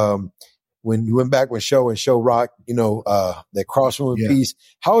 Jay, when you went back with Show and Show Rock, you know, that Crossroads piece,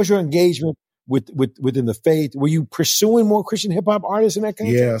 how was your engagement within the faith? Were you pursuing more Christian hip hop artists in that kind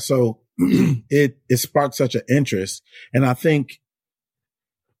of Yeah. So it sparked such an interest. And I think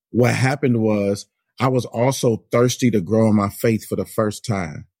what happened was I was also thirsty to grow in my faith for the first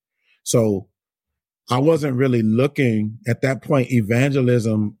time. So I wasn't really looking at that point,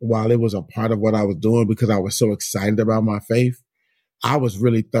 evangelism, while it was a part of what I was doing because I was so excited about my faith, I was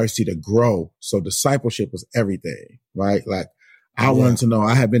really thirsty to grow. So discipleship was everything, right? Like I wanted to know,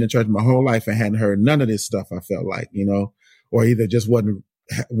 I had been in church my whole life and hadn't heard none of this stuff. I felt like, you know, or either just wasn't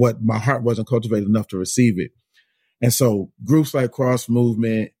what my heart wasn't cultivated enough to receive it. And so groups like Cross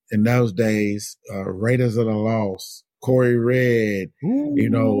Movement in those days, Raiders of the Lost, Corey Red, you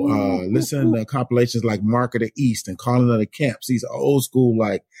know, listen to compilations like Mark of the East and Calling of the Camps. These old school,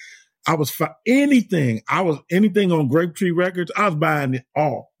 like I was anything on Grape Tree Records. I was buying it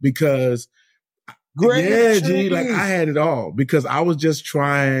all because like I had it all because I was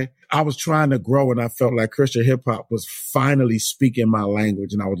trying to grow, and I felt like Christian hip hop was finally speaking my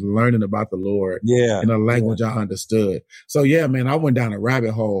language, and I was learning about the Lord in a language I understood. So yeah, man, I went down a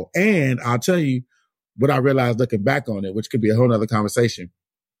rabbit hole, and I'll tell you what I realized looking back on it, which could be a whole nother conversation.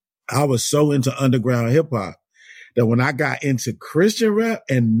 I was so into underground hip hop that when I got into Christian rap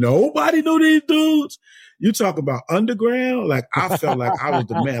and nobody knew these dudes, you talk about underground, like I felt like I was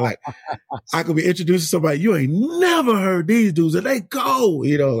the man. Like I could be introduced to somebody, you ain't never heard these dudes, and they go,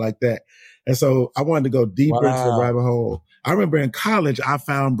 you know, like that. And so I wanted to go deeper into the rabbit hole. I remember in college, I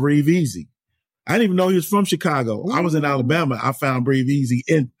found Breathe Easy. I didn't even know he was from Chicago. I was in Alabama. I found Breathe Easy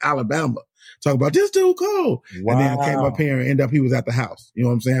in Alabama. Talk about this dude cool. And then I came up here and ended up, he was at the house. You know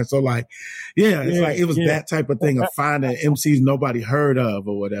what I'm saying? So like, it's like, it was that type of thing of finding MCs nobody heard of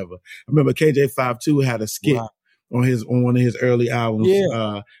or whatever. I remember KJ52 had a skit on one of his early albums.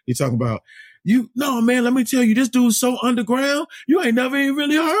 He talking about, man, let me tell you, this dude's so underground, you ain't never even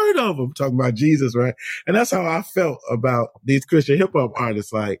really heard of him. Talking about Jesus, right? And that's how I felt about these Christian hip hop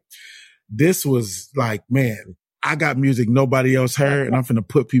artists. Like, this was like, man, I got music nobody else heard, and I'm finna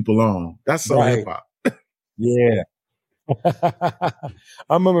put people on. That's so hip hop. Yeah.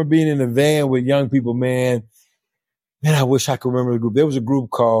 I remember being in a van with young people, man. Man, I wish I could remember the group. There was a group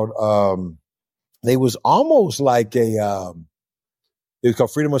called, they was almost like it was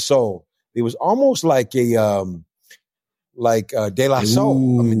called Freedom of Soul. It was almost like De La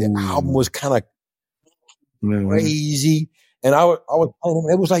Soul. I mean, the album was kind of crazy. And I was playing him.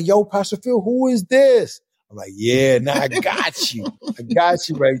 It was like, yo, Pastor Phil, who is this? I'm like, yeah, I got you. I got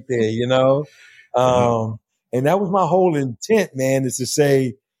you right there, you know? And that was my whole intent, man, is to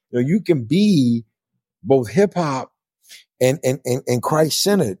say, you can be both hip hop and Christ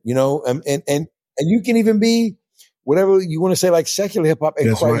centered, and you can even be whatever you want to say, like secular hip hop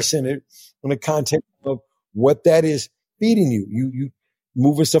and Christ centered in the context of what that is feeding you. You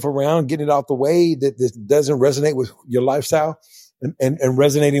moving stuff around, getting it out the way that doesn't resonate with your lifestyle and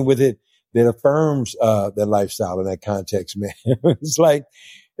resonating with it that affirms that lifestyle in that context, man. It's like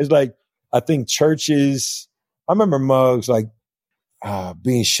I think churches, I remember Muggs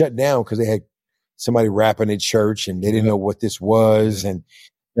being shut down because they had somebody rapping at church and they didn't know what this was and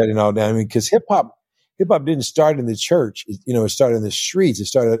shutting all down. I mean, because hip hop didn't start in the church. It started in the streets. It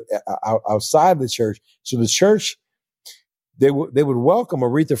started outside the church. So the church, they would welcome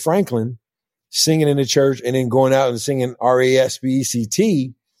Aretha Franklin singing in the church and then going out and singing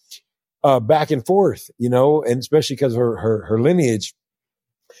R-A-S-B-E-C-T back and forth, and especially because of her lineage.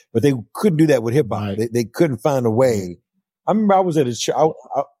 But they couldn't do that with hip hop. Right. They couldn't find a way. I remember I was at a church.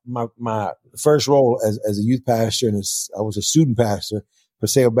 My first role as a youth pastor, and I was a student pastor,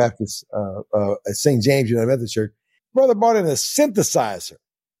 Paseo Baptist at St. James United Methodist Church. Brother brought in a synthesizer,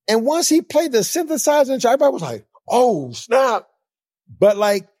 and once he played the synthesizer in church, everybody was like, "Oh snap!" But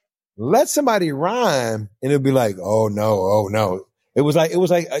let somebody rhyme, and it'd be like, "Oh no." It was like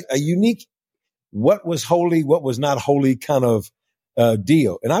a unique, what was holy, what was not holy kind of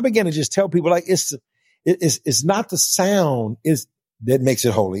deal. And I began to just tell people it's not the sound that makes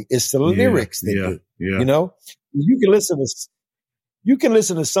it holy. It's the lyrics that do. Yeah. You can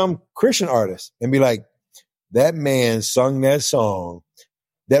listen to some Christian artist and be like, that man sung that song,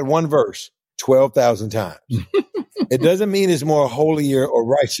 that one verse 12,000 times. It doesn't mean it's more holier or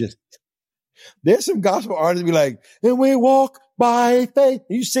righteous. There's some gospel artists be like, and we walk by faith.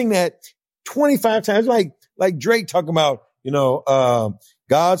 And you sing that 25 times, like Drake talking about,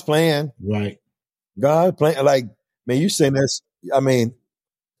 God's plan. Right. God's plan. Man, you sing this. I mean,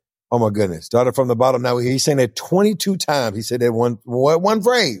 oh my goodness. Started from the bottom. Now he's saying that 22 times. He said that one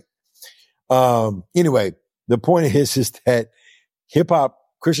phrase. Anyway, the point is that hip hop,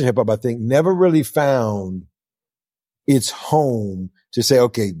 Christian hip hop, I think never really found its home to say,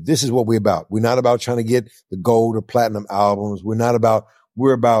 okay, this is what we're about. We're not about trying to get the gold or platinum albums.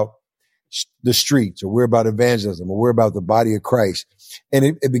 We're about the streets, or we're about evangelism, or we're about the body of Christ.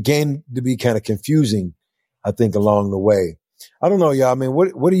 And it began to be kind of confusing, I think, along the way. I don't know, y'all. I mean,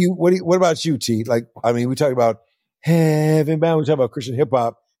 what about you, T? We talk about heaven bound. We talk about Christian hip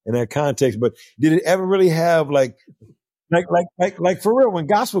hop in that context, but did it ever really have like for real, when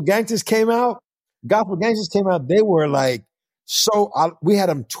Gospel Gangsters came out, they were we had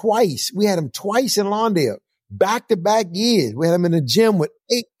them twice. We had them twice in Lawndale, back-to-back years. We had them in the gym with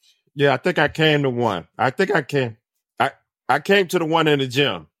 8. Yeah, I think I came to one. I came to the one in the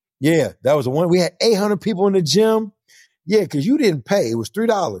gym. Yeah, that was the one. We had 800 people in the gym. Yeah, because you didn't pay. It was $3.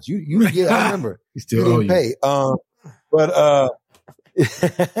 I remember. You didn't pay.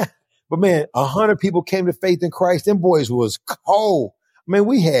 But man, 100 people came to faith in Christ. Them boys was cold. I mean,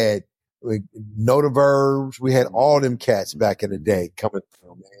 we had Nota Verbs. We had all them cats back in the day coming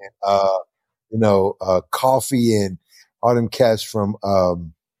through, man. Coffee and all them cats from,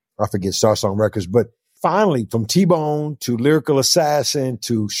 I forget, Star Song Records. But finally, from T-Bone to Lyrical Assassin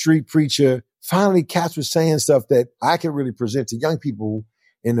to Street Preacher, finally cats were saying stuff that I could really present to young people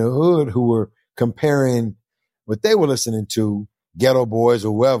in the hood who were comparing what they were listening to, Ghetto Boys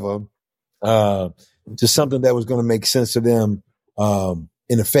or whoever, to something that was going to make sense to them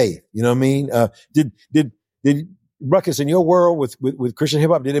in the faith. You know what I mean? Did Ruckus, in your world with Christian hip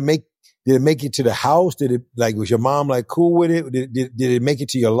hop, did it make it to the house? Did it was your mom cool with it? Did it make it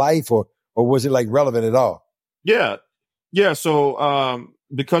to your life, or was it relevant at all? Yeah. So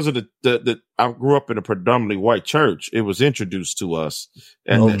because of the I grew up in a predominantly white church, it was introduced to us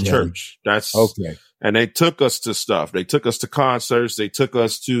at that church. That's okay. And they took us to stuff. They took us to concerts. They took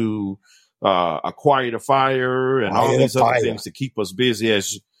us to Acquire the Fire and all these other things to keep us busy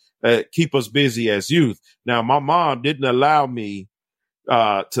as youth. Now, my mom didn't allow me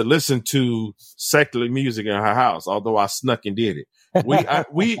to listen to secular music in her house, although I snuck and did it.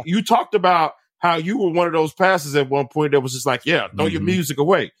 You talked about how you were one of those pastors at one point that was just like, yeah, throw your music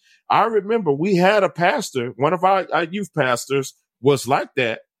away. I remember we had a pastor, one of our youth pastors was like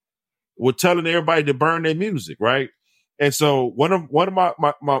that, were telling everybody to burn their music, right? And so one of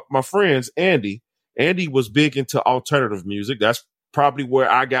my friends, Andy was big into alternative music. That's probably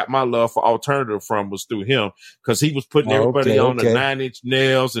where I got my love for alternative from was through him, because he was putting everybody on the 9 Inch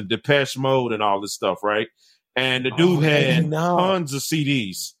Nails and Depeche Mode and all this stuff, right? And the dude had tons of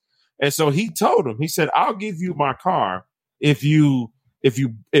CDs. And so he told him, he said, I'll give you my car if we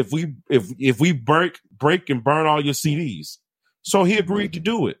break and burn all your CDs. So he agreed to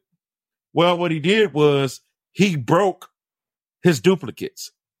do it. Well, what he did was he broke his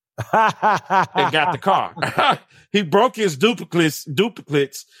duplicates and got the car. He broke his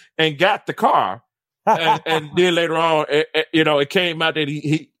duplicates and got the car. And then later on, it came out that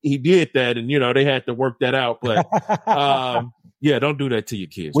he did that, and they had to work that out. But yeah, don't do that to your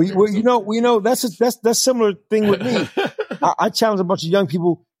kids. Well, that's a similar thing with me. I challenged a bunch of young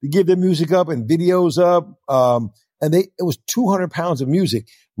people to give their music up and videos up, and it was 200 pounds of music.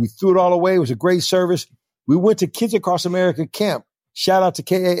 We threw it all away. It was a great service. We went to Kids Across America camp. Shout out to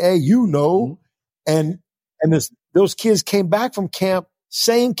KAA, and those kids came back from camp.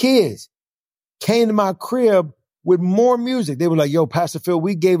 Same kids came to my crib with more music. They were like, "Yo, Pastor Phil,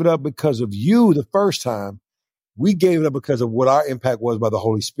 we gave it up because of you the first time. We gave it up because of what our impact was by the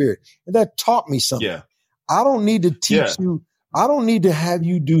Holy Spirit." And that taught me something. Yeah. I don't need to teach you. I don't need to have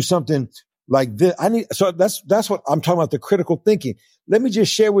you do something like this. So that's what I'm talking about, the critical thinking. Let me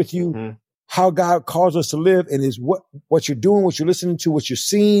just share with you how God calls us to live, and is what you're doing, what you're listening to, what you're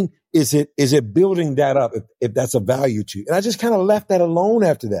seeing. Is it building that up if that's a value to you? And I just kind of left that alone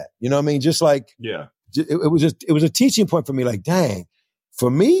after that. You know what I mean? Just like, it was a teaching point for me. Like, dang, for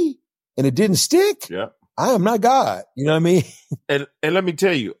me, and it didn't stick. Yeah. I am not God. You know what I mean? And let me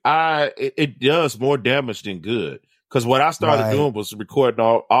tell you, it does more damage than good. Because what I started doing was recording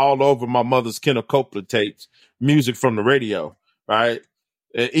all over my mother's Kenneth Copeland tapes, music from the radio, right?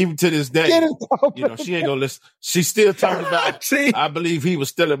 And even to this day, she ain't gonna listen. She's still talking about. I believe he was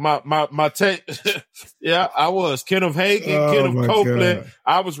stealing my tape. Yeah, I was Kenneth Hagin, Kenneth Copeland. God.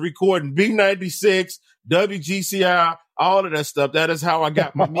 I was recording B96, WGCI, all of that stuff. That is how I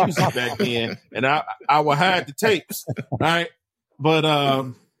got my music back then, and I would hide the tapes, right? But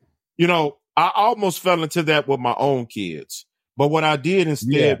I almost fell into that with my own kids. But what I did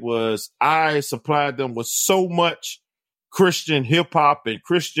instead was I supplied them with so much Christian hip hop and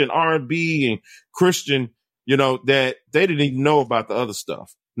Christian R&B and Christian, that they didn't even know about the other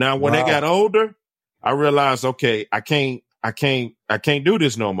stuff. Now, when they got older, I realized, okay, I can't do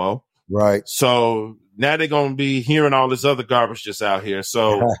this no more. Right. So now they're going to be hearing all this other garbage just out here.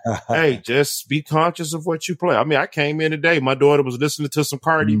 So, hey, just be conscious of what you play. I mean, I came in today, my daughter was listening to some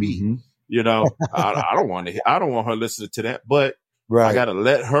Cardi B. I don't want her listening to that, but I got to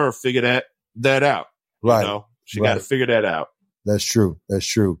let her figure that out. Right. She got to figure that out. That's true.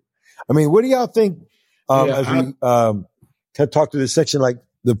 I mean, what do y'all think as we talk to this section, like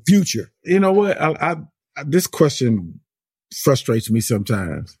the future? You know what? This question frustrates me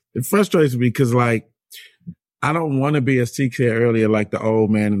sometimes. It frustrates me because, like, I don't want to be, as T said earlier, like the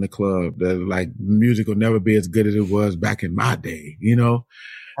old man in the club, that like music will never be as good as it was back in my day,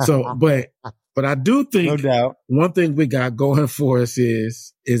 So, but I do think no doubt one thing we got going for us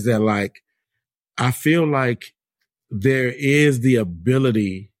is that, like, I feel like there is the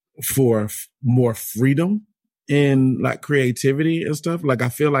ability for more freedom in like creativity and stuff. Like, I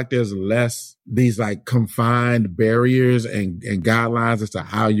feel like there's less these like confined barriers and guidelines as to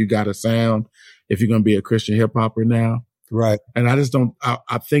how you got to sound if you're going to be a Christian hip hopper now. Right. And I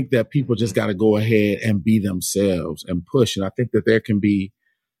think that people just got to go ahead and be themselves and push. And I think that there can be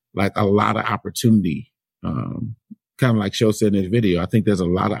like a lot of opportunity, kind of like Sho said in his video. I think there's a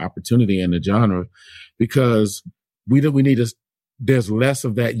lot of opportunity in the genre because there's less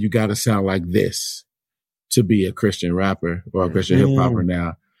of that. You got to sound like this to be a Christian rapper or a Christian hip hopper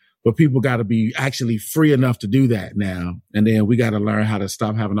now, but people got to be actually free enough to do that now. And then we got to learn how to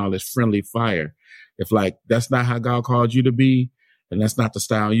stop having all this friendly fire. If like, that's not how God called you to be, and that's not the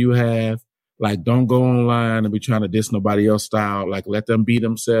style you have, like, don't go online and be trying to diss nobody else's style. Like, let them be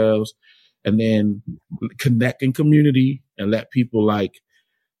themselves, and then connect in community and let people like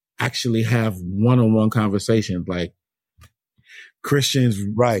actually have one-on-one conversations, like Christians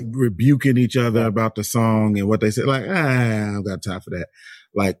rebuking each other about the song and what they say. Like, I don't got time for that.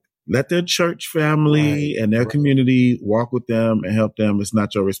 Like, let their church family and their community walk with them and help them. It's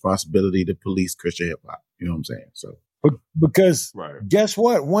not your responsibility to police Christian hip hop. You know what I'm saying? So, because guess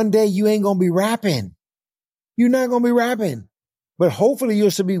what? One day you ain't going to be rapping. You're not going to be rapping, but hopefully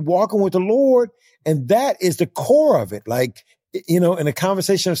you'll still be walking with the Lord. And that is the core of it. Like, in a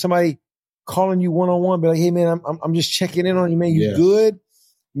conversation of somebody calling you one-on-one, be like, hey man, I'm just checking in on you, man. You good?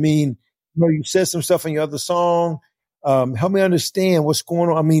 I mean, you said some stuff in your other song. Help me understand what's going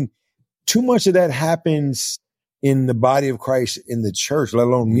on. I mean, too much of that happens in the body of Christ, in the church, let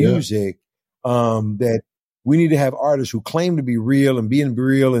alone music, that we need to have artists who claim to be real and being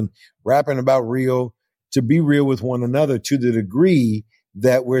real and rapping about real, to be real with one another to the degree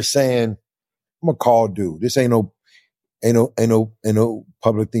that we're saying, I'm a call dude. This ain't no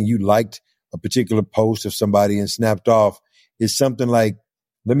public thing. You liked a particular post of somebody and snapped off. It's something like,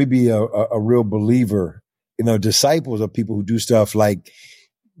 let me be a real believer. Disciples are people who do stuff like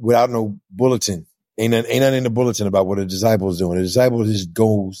without no bulletin. Ain't nothing in the bulletin about what a disciple is doing. A disciple just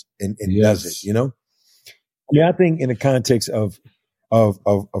goes and does it, Yeah, I think in the context of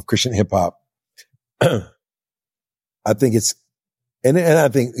Christian hip hop, I think it's, and I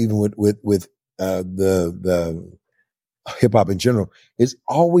think even with the hip hop in general, is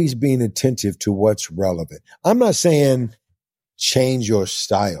always being attentive to what's relevant. I'm not saying change your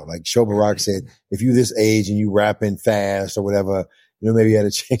style. Like Shoba Rock said, if you this age and you rapping fast or whatever, maybe you had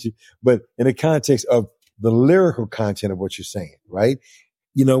to change it. But in the context of the lyrical content of what you're saying, right?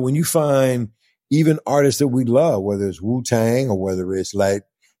 When you find even artists that we love, whether it's Wu-Tang or whether it's like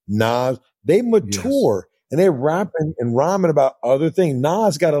Nas, they mature and they're rapping and rhyming about other things.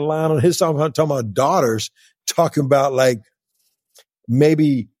 Nas got a line on his song talking about daughters, talking about like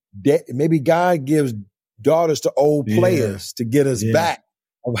maybe God gives daughters to old players to get us back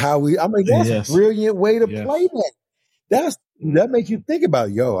of how that's a brilliant way to play that. That makes you think about,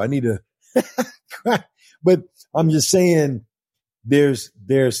 I need to, but I'm just saying there's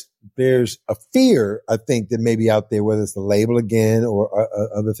a fear, I think, that may be out there, whether it's the label again or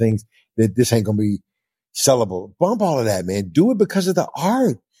other things, that this ain't going to be sellable. Bump all of that, man. Do it because of the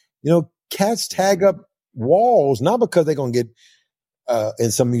art. Cats tag up walls, not because they're going to get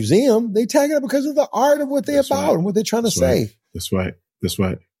in some museum. They tag it up because of the art of what they're about and what they're trying to say. That's right.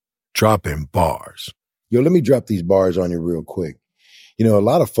 Dropping bars. Let me drop these bars on you real quick. A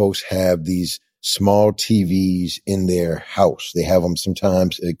lot of folks have these small TVs in their house. They have them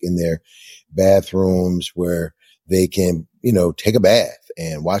sometimes in their bathrooms where they can, take a bath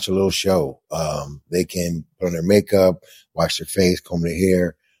and watch a little show. They can put on their makeup, wash their face, comb their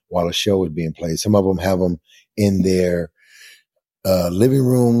hair while a show is being played. Some of them have them in their living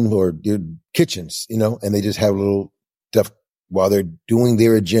room or their kitchens, and they just have little stuff while they're doing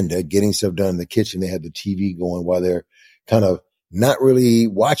their agenda, getting stuff done in the kitchen. They have the TV going while they're kind of not really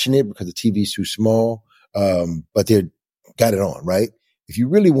watching it because the TV's too small, but they're got it on, right? If you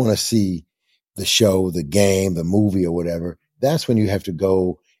really want to see the show, the game, the movie or whatever, that's when you have to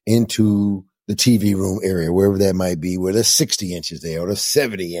go into the TV room area, wherever that might be, where there's 60 inches there or the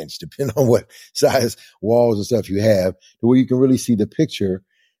 70 inch, depending on what size walls and stuff you have, to where you can really see the picture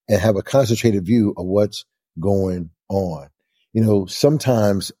and have a concentrated view of what's going on.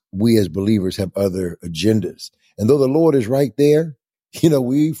 Sometimes we as believers have other agendas. And though the Lord is right there,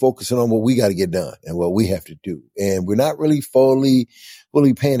 we focusing on what we got to get done and what we have to do. And we're not really fully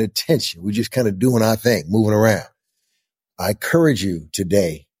paying attention. We're just kind of doing our thing, moving around. I encourage you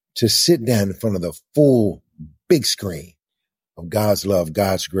today to sit down in front of the full big screen of God's love,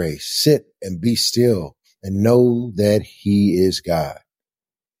 God's grace. Sit and be still and know that He is God,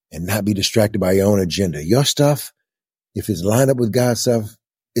 and not be distracted by your own agenda. Your stuff, if it's lined up with God's stuff,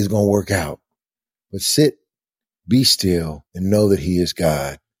 is going to work out. But sit, be still, and know that He is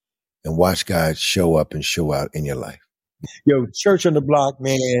God, and watch God show up and show out in your life. Church on the Block,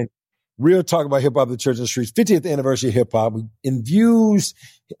 man. Real talk about hip hop, the church on the streets. 50th anniversary of hip hop. We infuse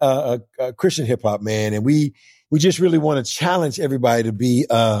Christian hip hop, man, and we just really want to challenge everybody to be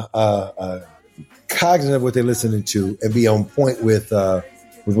cognizant of what they're listening to and be on point with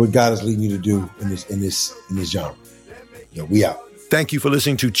what God is leading you to do in this genre. We out. Thank you for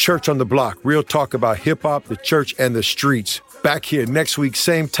listening to Church on the Block. Real talk about hip hop, the church, and the streets. Back here next week,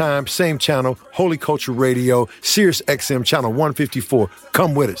 same time, same channel, Holy Culture Radio, Sirius XM channel 154.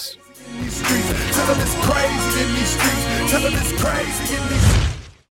 Come with us. Tell them it's crazy in these streets. Tell them it's crazy in these